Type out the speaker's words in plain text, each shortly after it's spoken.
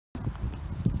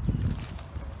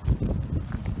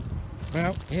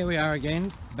Well, here we are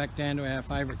again, back down to our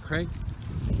favourite creek.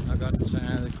 I've got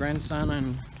the grandson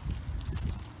and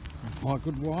my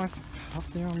good wife up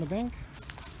there on the bank,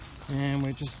 and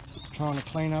we're just trying to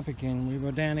clean up again. We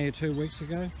were down here 2 weeks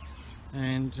ago,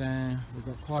 and we've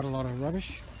got quite a lot of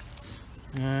rubbish.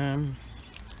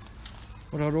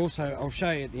 What I'll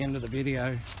show you at the end of the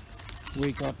video.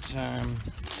 We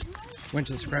went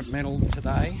to the scrap metal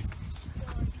today,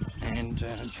 and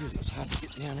geez, it's hard to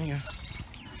get down here.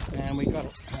 And we got,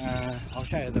 I'll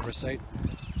show you the receipt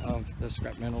of the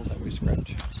scrap metal that we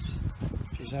scrapped.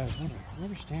 Geez, what a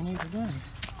rubbish down here today.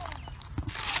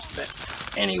 But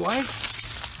anyway,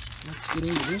 let's get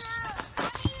into this.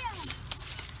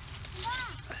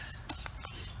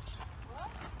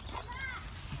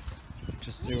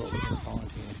 Just see what we can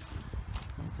find here.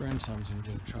 My grandson's in a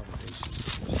bit of trouble.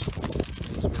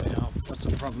 He's really help. What's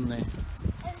the problem there?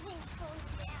 Everything's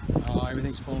falling down. Oh,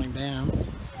 everything's falling down.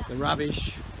 The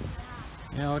rubbish.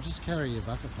 Yeah, I'll just carry your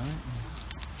bucket, mate.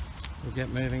 We'll get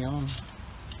moving on.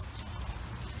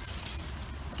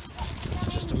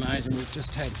 It's just amazing. We've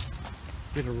just had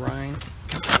a bit of rain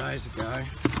a couple of days ago.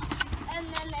 And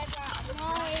then there's that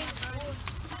noise.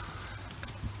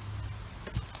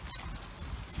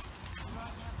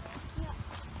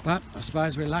 But I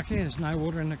suppose we're lucky. There's no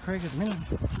water in the creek at the minute.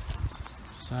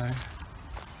 So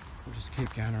we'll just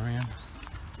keep going around.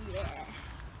 Yeah.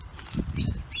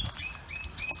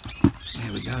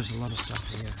 There we go, there's a lot of stuff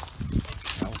here.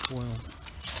 Alfoil.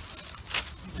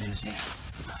 There's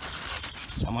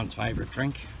someone's favourite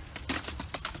drink.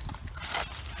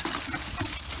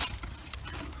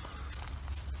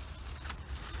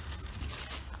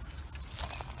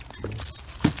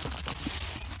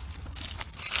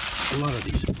 A lot of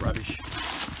these rubbish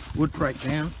would break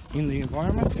down in the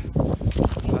environment,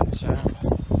 but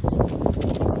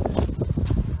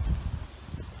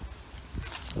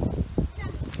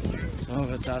some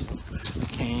of it doesn't, the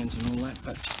cans and all that.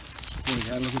 But there we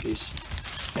go, look at this.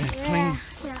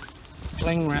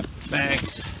 Cling wrap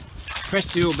bags, press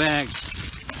seal bags,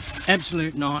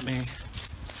 absolute nightmare.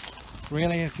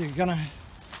 Really, if you're gonna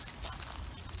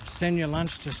send your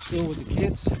lunch to school with the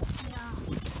kids,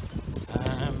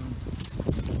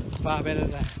 far better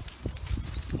to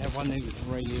have one that you can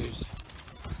reuse.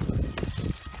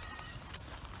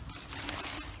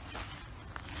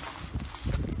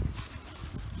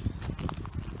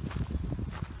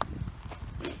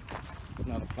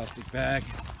 Another plastic bag.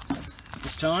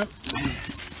 This time,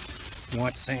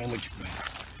 white sandwich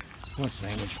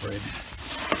bread.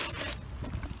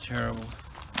 Terrible.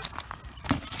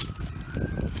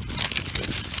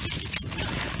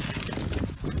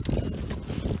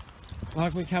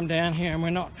 Like, we come down here and we're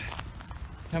not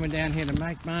coming down here to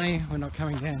make money, we're not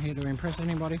coming down here to impress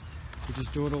anybody, we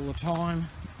just do it all the time,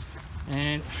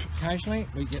 and occasionally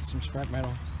we get some scrap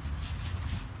metal.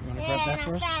 You want to grab that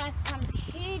for us? Yeah, and I found a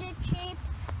computer chip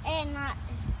and a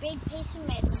big piece of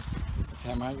metal.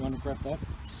 Okay mate, you want to grab that?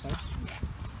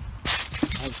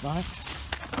 Thanks mate.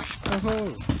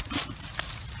 Oh,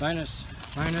 bonus.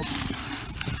 Yeah,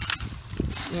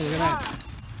 look at that.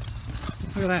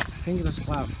 Look at that, fingerless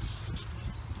glove.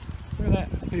 Look at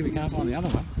that. Pity we can't find the other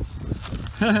one.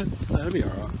 That'll be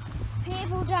alright.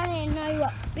 People don't even know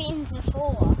what bins are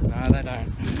for. No, they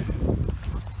don't.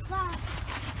 But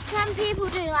some people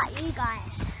do, like you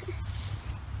guys.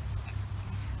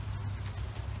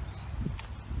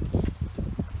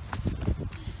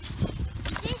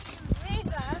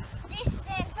 This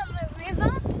sand from the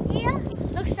river here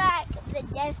looks like the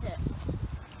deserts.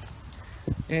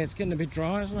 Yeah, it's getting a bit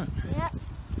dry, isn't it? Yep.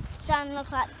 Some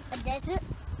look like a desert.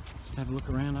 Just have a look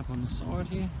around up on the side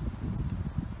here.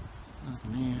 Up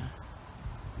in here.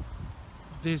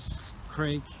 This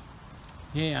creek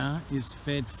here is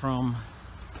fed from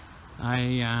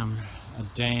a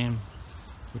dam,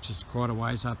 which is quite a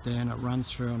ways up there, and it runs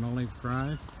through an olive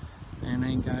grove and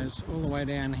then goes all the way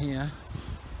down here.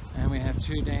 And we have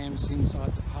two dams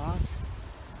inside the park,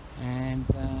 and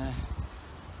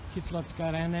kids love to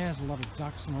go down there. There's a lot of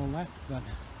ducks and all that. But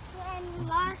and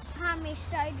last time we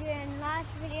showed you in last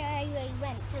video, we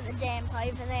went to the dam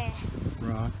over there.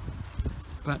 right.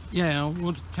 But yeah,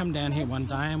 we'll come down here one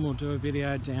day and we'll do a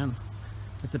video down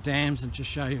at the dams and just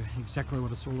show you exactly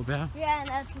what it's all about. Yeah, and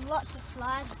there's lots of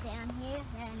flies down here.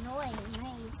 They're annoying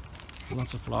me.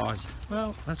 Lots of flies.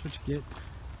 Well, that's what you get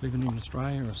living in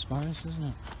Australia, I suppose, isn't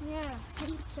it? Yeah,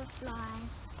 heaps of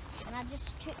flies. And I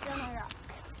just tripped on a rock.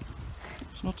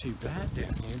 It's not too bad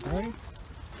down here, Brody.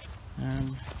 There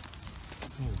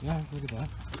we go, look at that.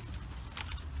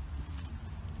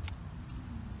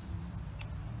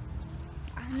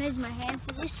 And there's my hand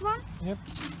for this one. Yep.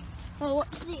 Oh,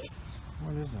 what's this?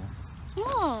 What is that?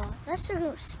 Oh, that's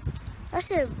a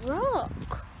That's a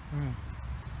rock. Oh,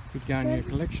 could go in your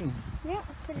collection. Yeah, I'll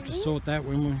put We'll it just in. sort that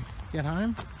when we get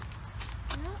home.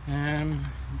 Yeah.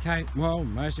 Okay, well,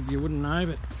 most of you wouldn't know,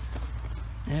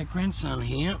 but our grandson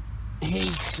here,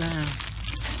 he's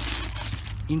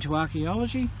into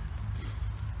archaeology.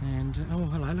 And, oh,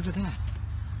 hello, look at that.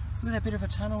 Look at that bit of a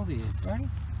tunnel there, Brady.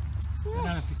 I don't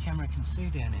know if the camera can see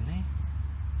down in there.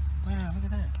 Wow, look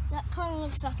at that. That kind of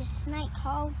looks like a snake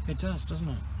hole. It does, doesn't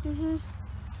it? Mm-hmm.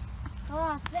 Oh,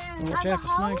 I found Watch another out for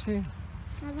hole. snakes here.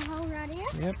 Another hole right here.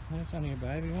 Yep, that's only a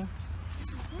baby one.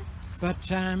 But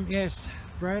yes,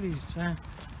 Brady's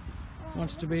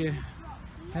wants to be,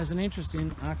 has an interest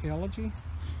in archaeology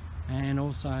and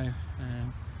also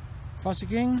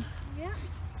fossicking.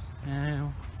 Yeah.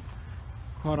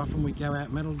 Quite often we go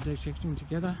out metal detecting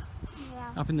together,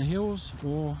 up in the hills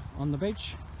or on the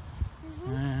beach.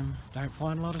 Don't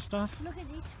find a lot of stuff. Look at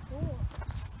this quartz.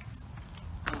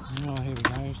 Oh, here we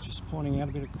go. It's just pointing out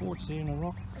a bit of quartz there in a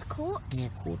rock. A quartz? Yeah,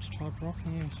 quartz type rock,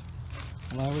 yes.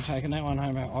 Hello, we're taking that one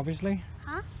home, obviously.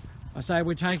 Huh? I say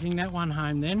we're taking that one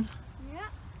home then. Yeah.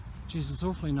 Geez, it's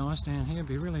awfully nice down here. It'd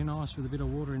be really nice with a bit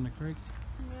of water in the creek.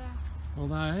 Yeah.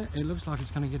 Although it looks like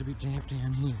it's going to get a bit damp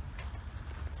down here.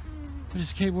 We'll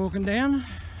just keep walking down.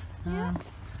 Yeah.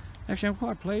 Actually, I'm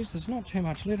quite pleased. There's not too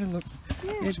much litter. Look,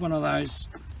 here's one of those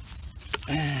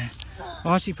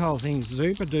icy pole things,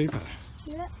 super duper.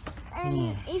 Yeah.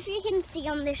 And if you can see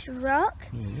on this rock,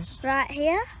 Yes. right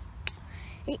here,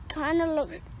 it kind of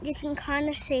looks, you can kind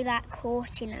of see that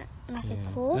quartz in it, like Yeah,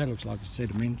 a quartz. that looks like a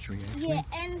sedimentary actually. Yeah,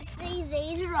 and see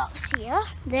these rocks here,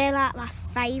 they're like my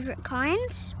favourite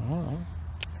kinds. Alright,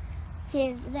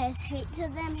 There's heaps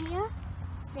of them here,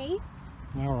 see?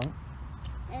 alright.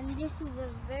 And this is a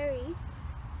very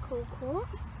cool quartz.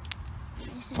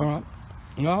 Alright,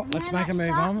 well, let's Yeah, make a that's move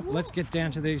that on. wall. Let's get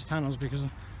down to these tunnels because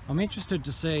I'm interested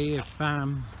to see if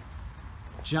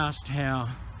just how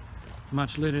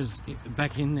much litter's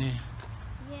back in there.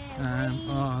 Yeah,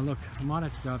 Oh look, I might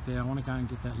have to go up there. I want to go and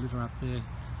get that litter up there.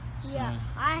 So, yeah,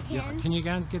 I can. yeah, can you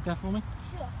go and get that for me?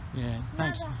 Sure. Yeah,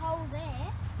 thanks. There's a hole there.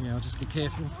 Yeah, I'll just be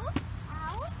careful.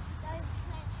 Ow. Those plants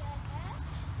right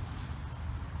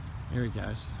Here he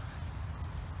goes.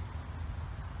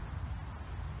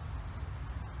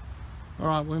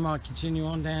 Alright, we might continue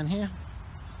on down here.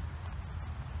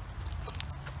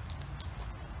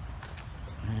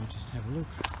 And just have a look.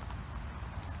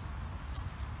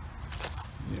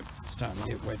 Yep, it's starting to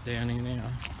get wet down here now.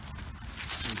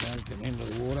 There we go, getting into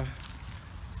the water.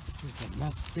 Jeez, that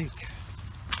mud's thick.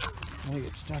 I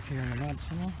get stuck here in the mud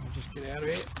somehow. I'll just get out of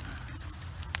here.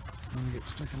 And get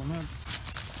stuck in the mud.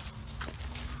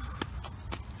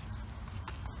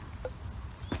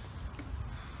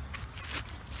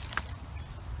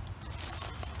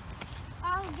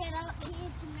 I'll get up here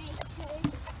to make sure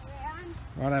it's around.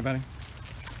 Righto, buddy.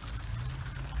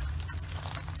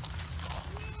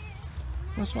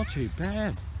 Well, it's not too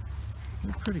bad.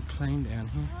 It's pretty clean down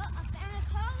here. Oh, I found a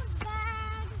clothes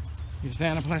bag. You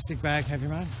found a plastic bag, have you,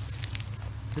 mate?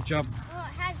 Good job. Oh,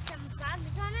 it has some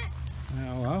bugs on it.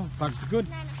 Oh, well, bugs are good.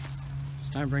 Nana.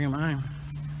 Just don't bring them home.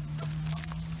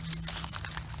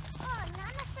 Oh,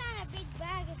 Nana found a big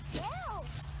bag of gel.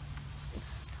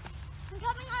 I'm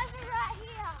coming over right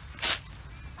here.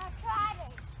 I tried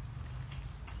it.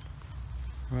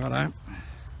 Righto.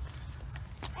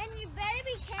 And you better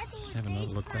be careful Just with have another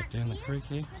these look back plants down the here, creek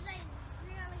here. because they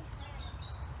really hurt.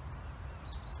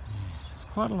 It's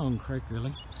quite a long creek,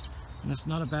 really. And it's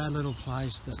not a bad little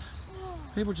place that Oh.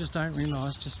 people just don't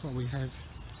realise just what we have.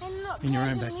 And look, In your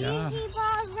there's own an backyard. Easy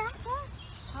bar wrapper.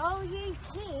 Oh, you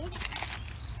kid.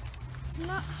 It's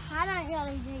not, I don't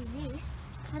really do this.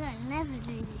 I don't never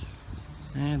do this.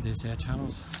 And there's our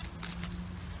tunnels.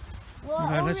 Well,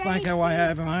 Righto, let's make our way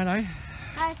over, mate, eh?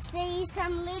 I see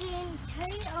some litter in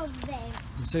two of them.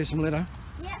 You see some litter?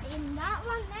 Yeah, in that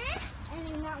one there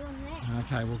and in that one there.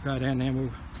 Okay, we'll go down there and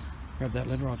we'll grab that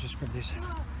litter. I'll just grab this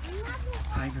Oh,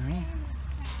 another paper here.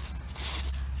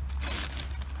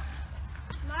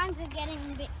 Mine's are getting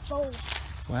a bit full.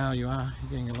 Wow, you are. You're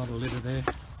getting a lot of litter there.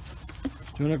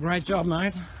 Doing a great job,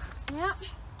 mate. Yep.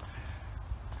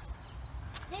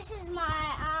 This is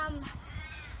my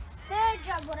third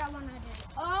job what I want to do.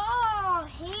 Oh,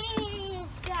 here's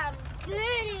some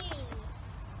goodies.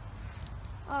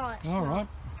 Oh, it's All not- right.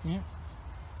 Yeah.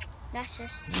 That's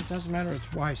just, It doesn't matter.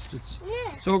 It's waste. It's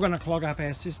yeah. all going to clog up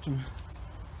our system,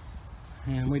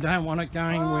 and we don't want it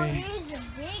going Oh, where. here's a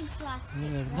big plastic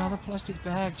Yeah, bag. another plastic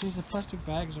bag. Geez, the plastic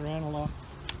bags around a lot.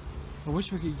 I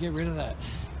wish we could get rid of that.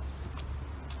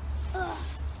 Ugh.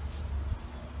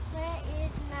 Where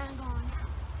is Nana gone?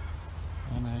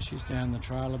 I know she's down the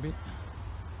trail a bit.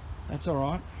 That's all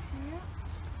right. Yep.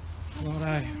 Righto.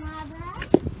 My bag.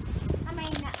 I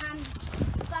mean,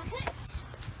 buckets.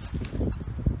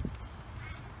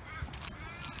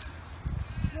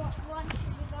 What one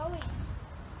should we go in?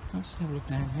 I'll just have a look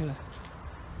down here.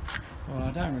 Well,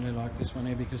 I don't really like this one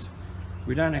here because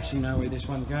we don't actually know where this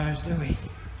one goes, do we?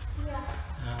 Yeah.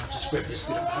 I'll just grab this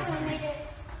bit of paper.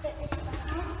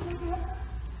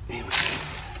 There we go.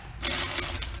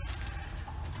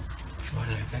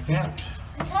 Righto, back out.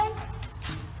 Okay.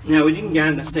 Now, we didn't go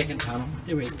in the second tunnel,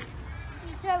 did we? So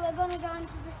we're going to go into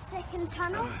the second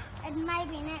tunnel, and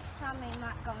maybe next time we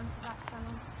might go into that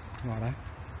tunnel. Righto.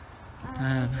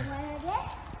 Where it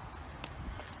is?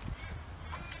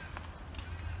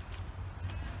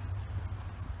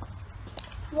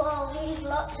 Well, here's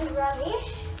lots of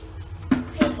rubbish.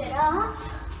 Pick it up.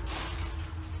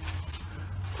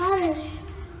 Oh, there's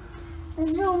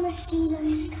little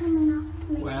mosquitoes coming up to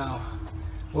me. Well,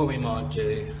 what we might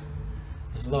do,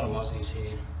 there's a lot of mozzies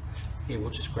here. Here, we'll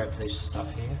just grab this stuff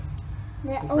here.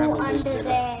 They're We'll grab all this under together.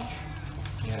 there.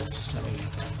 Yeah, just let me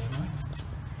get that there, mate.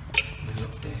 We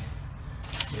look there.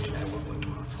 You know what we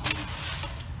might find.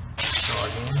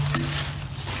 Side here.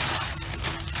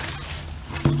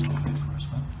 Just hold it for us,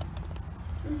 mate.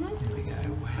 There we go.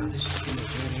 Wow, this is going to be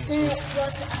There dirty.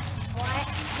 was a white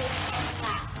tip on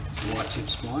that. It's a white tip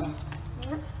spider.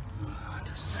 Yep. Oh, it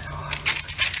doesn't matter.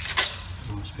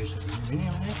 Nice piece of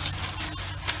aluminium on there.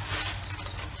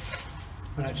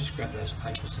 But I just grab those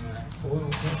papers and that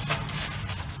foil first.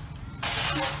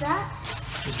 What's that?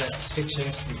 Because that stick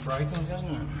seems to be breaking, doesn't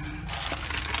it?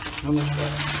 Almost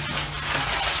got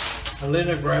a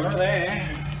letter grabber there.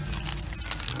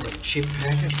 A chip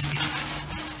packet.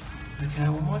 Okay,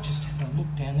 we might just have a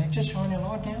look down there. Just shine your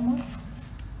light down, mate.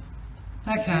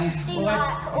 Okay. You see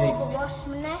like all the wasp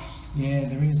nests? Yeah,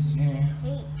 there is, yeah.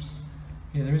 Heaps.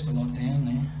 Yeah, there is a lot down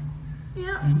there.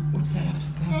 Yep. What's that up?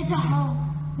 There's a hole.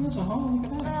 There's a hole,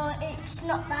 look at that. It's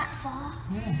not that far.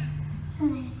 Yeah. It's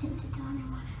only a tiny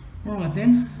one. Alright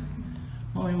then,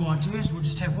 what we might do is we'll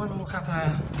just have one look up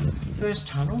our first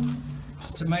tunnel,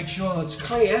 just to make sure it's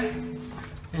clear,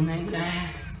 and then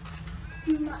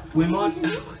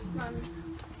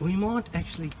we might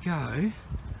actually go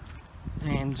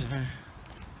and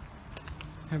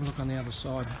have a look on the other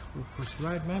side across the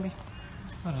road maybe.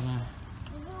 I don't know.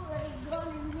 We've already gone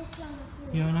in this one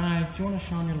before. Yeah, I know. Do you want to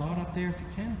shine your light up there if you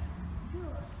can?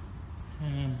 Sure.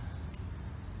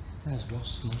 There's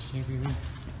wasps nests everywhere.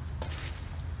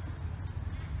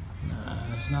 No,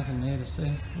 there's nothing there to see.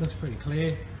 It looks pretty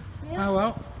clear. Yep. Oh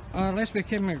well, unless we're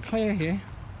keeping it clear here.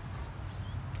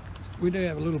 We do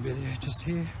have a little bit here, just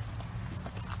here.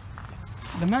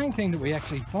 The main thing that we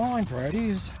actually find, Brody,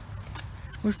 is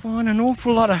we find an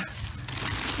awful lot of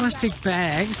plastic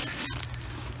bags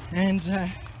and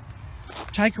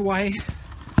takeaway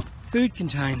food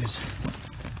containers.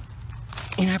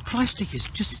 You know, plastic is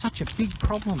just such a big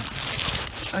problem.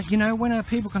 You know, when are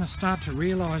people going to start to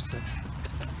realise that,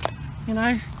 you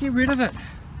know, get rid of it.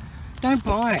 Don't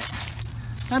buy it.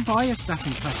 Don't buy your stuff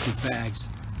in plastic bags.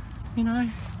 You know,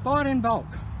 buy it in bulk.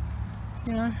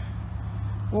 You know,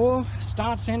 or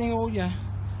start sending all your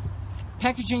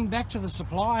packaging back to the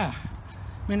supplier.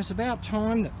 I mean, it's about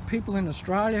time that people in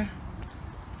Australia,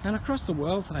 and across the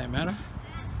world for that matter,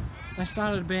 they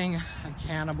started being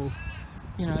accountable.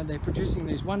 You know, they're producing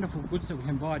these wonderful goods that we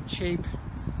can buy cheap,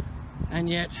 and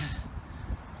yet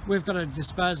we've got to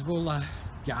dispose of all the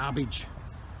garbage.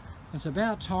 It's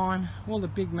about time all the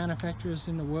big manufacturers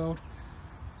in the world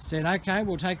said, okay,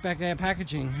 we'll take back our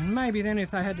packaging. And maybe then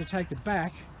if they had to take it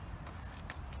back,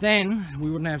 then we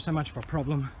wouldn't have so much of a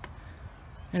problem.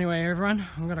 Anyway, everyone,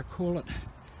 I'm going to call it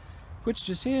quits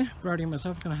just here. Brody and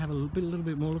myself are going to have a little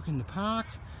bit more look in the park,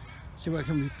 see what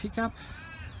can we pick up.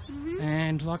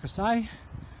 And like I say,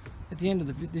 at the end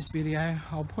of this video,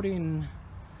 I'll put in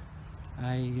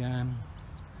a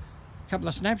couple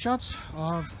of snapshots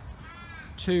of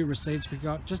 2 receipts we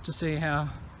got, just to see how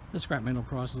the scrap metal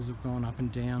prices have gone up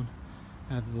and down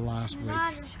over the last week.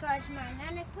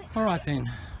 Alright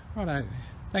then, righto.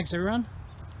 Thanks everyone.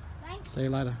 Thanks. See you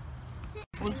later.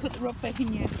 We'll put the rock back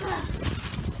in your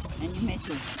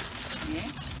metal.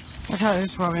 Yeah? Okay,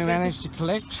 this is what we managed to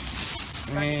collect,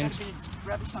 and Got a bit of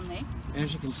rubbish on there.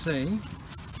 as you can see,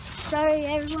 Sorry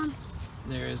everyone.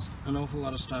 there is an awful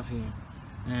lot of stuff here,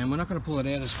 and we're not going to pull it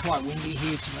out. It's quite windy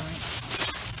here today,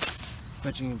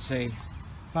 but you can see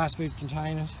fast food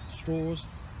containers, straws,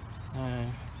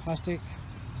 plastic,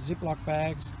 Ziploc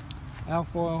bags,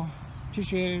 alfoil,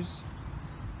 tissues.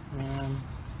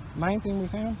 Main thing we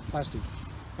found, plastic.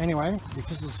 Anyway,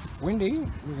 because it's windy,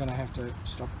 we're going to have to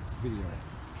stop video.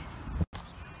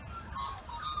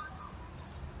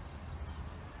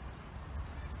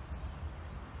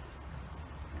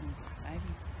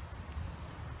 baby.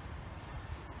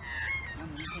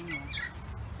 Anyway.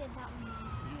 Said that one.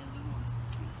 Yeah, you want.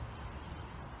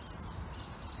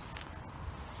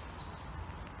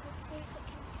 Let's see if it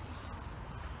can.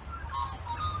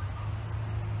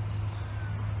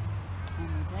 And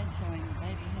my dad's showing the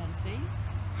baby how to feed.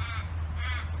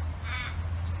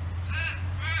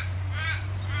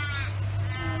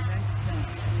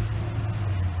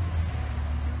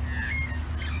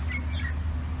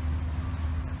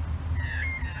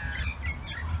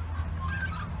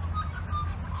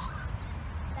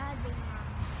 That'd be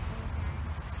nice.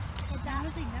 Is that? I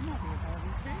think that might be a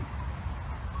baby too.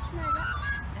 No, that.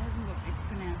 It hasn't got its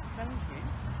pronounced colours yet.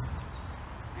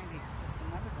 Maybe it's just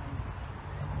another baby.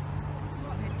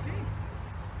 Might be two.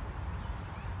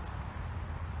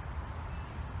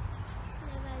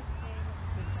 No, those two.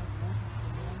 Because I wanted to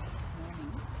learn this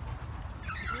morning.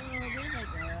 Oh, there they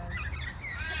go.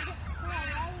 Oh,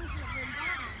 waiting for the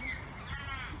dad.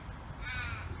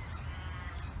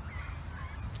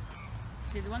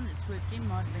 See, the one that swooped in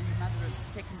might have been the mother of the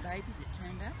second baby that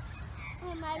turned up.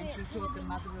 Or maybe And she thought the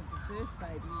mother of the first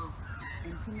baby was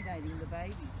intimidating the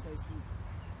baby, so she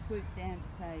swooped down to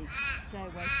say, stay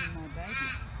away from my baby.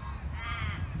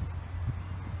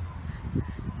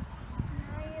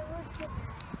 No, it was the.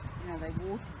 You know, they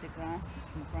watered the grass this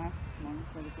morning,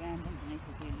 so the ground underneath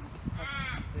will be a little bit soft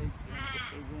and the birds don't get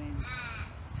their worms.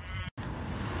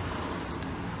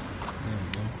 There we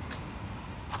go.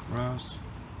 Grass,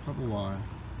 copper wire,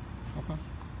 copper,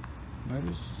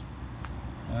 motors,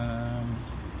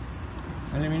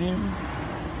 aluminium,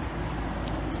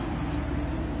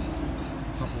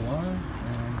 copper wire,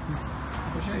 and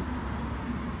copper sheet.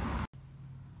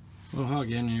 Well, hi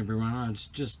again everyone. It's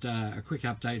just a quick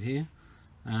update here.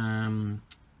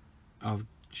 I'll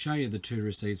show you the two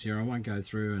receipts here. I won't go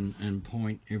through and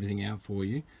point everything out for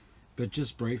you, but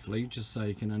just briefly, just so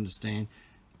you can understand,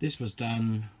 this was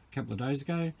done a couple of days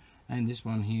ago, and this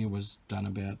one here was done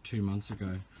about 2 months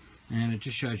ago, and it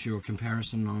just shows you a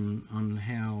comparison on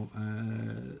how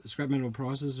scrap metal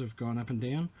prices have gone up and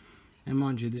down. And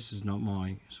mind you, this is not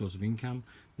my source of income.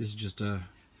 This is just a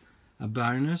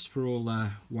bonus for all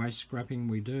the waste scrapping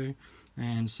we do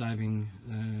and saving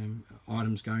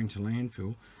items going to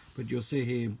landfill. But you'll see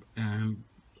here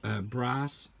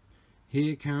brass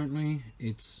here currently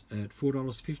it's at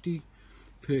 $4.50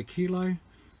 per kilo,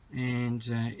 and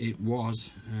it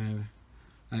was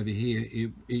over here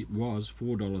it was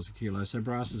 $4 a kilo. So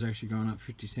brass has actually gone up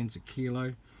 50 cents a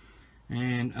kilo.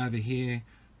 And over here,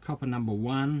 copper number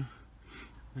 1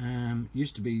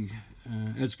 used to be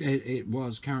it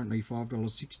was currently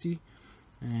 $5.60,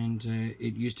 and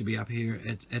it used to be up here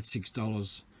at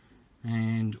 $6.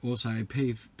 And also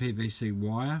PVC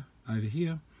wire over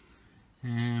here,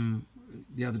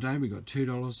 the other day we got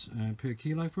 $2 per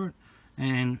kilo for it,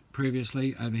 and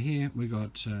previously over here we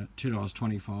got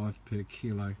 $2.25 per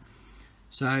kilo.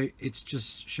 So it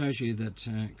just shows you that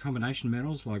combination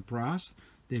metals like brass,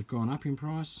 they've gone up in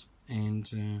price,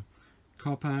 and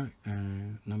copper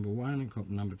number 1 and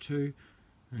copper number 2,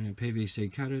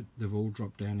 PVC coated, they've all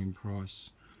dropped down in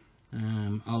price.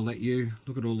 I'll let you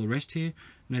look at all the rest here,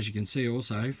 and as you can see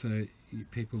also, for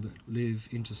people that live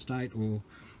interstate or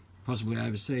possibly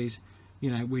overseas,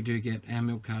 you know, we do get our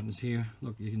milk cartons here.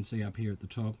 Look, you can see up here at the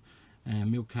top,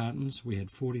 milk cartons, we had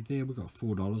 40 there, we got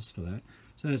 $4 for that.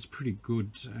 So that's pretty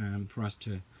good for us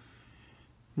to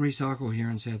recycle here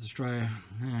in South Australia.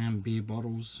 Beer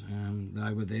bottles,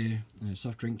 they were there,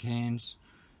 soft drink cans,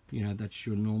 you know, that's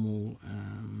your normal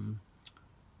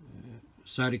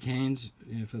soda cans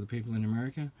for the people in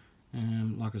America.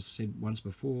 Like I said once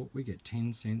before, we get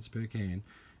 10 cents per can.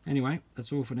 Anyway,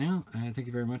 that's all for now. Thank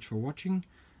you very much for watching,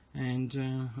 and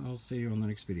I'll see you on the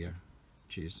next video.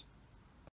 Cheers.